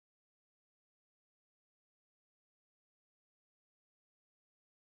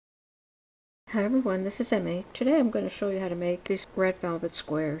Hi everyone, this is Emmy. Today I'm going to show you how to make these red velvet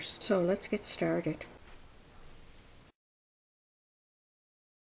squares. So let's get started.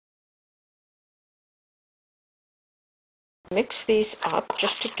 Mix these up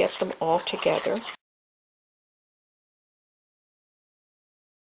just to get them all together.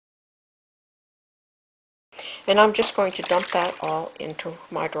 And I'm just going to dump that all into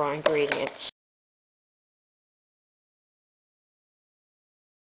my dry ingredients.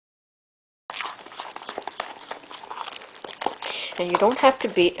 And you don't have to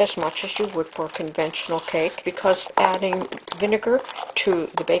beat as much as you would for a conventional cake because adding vinegar to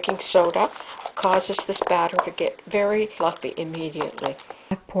the baking soda causes this batter to get very fluffy immediately.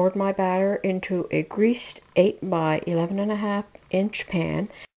 I've poured my batter into a greased 8 by 11.5 inch pan.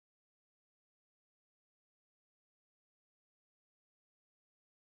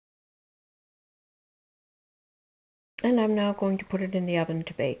 And I'm now going to put it in the oven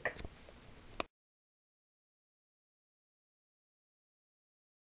to bake.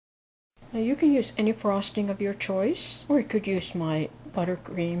 Now you can use any frosting of your choice, or you could use my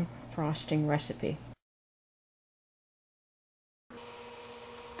buttercream frosting recipe.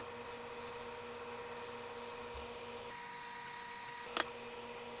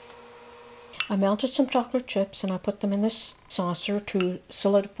 I melted some chocolate chips and I put them in this saucer to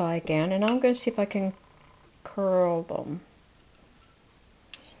solidify again, and I'm going to see if I can curl them.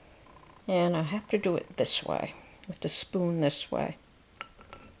 And I have to do it this way, with the spoon this way.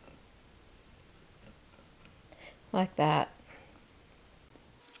 Like that.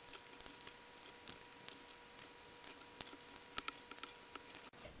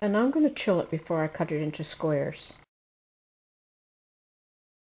 And I'm going to chill it before I cut it into squares.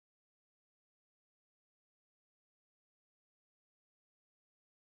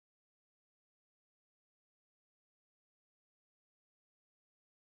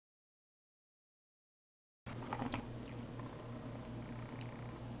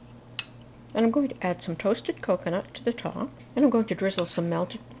 And I'm going to add some toasted coconut to the top, and I'm going to drizzle some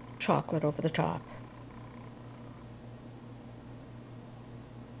melted chocolate over the top.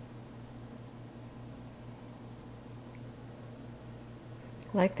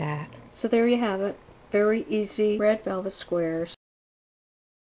 Like that. So there you have it. Very easy red velvet squares.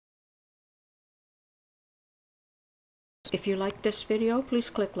 If you like this video, please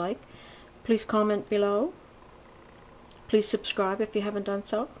click like. Please comment below. Please subscribe if you haven't done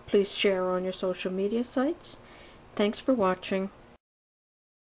so. Please share on your social media sites. Thanks for watching.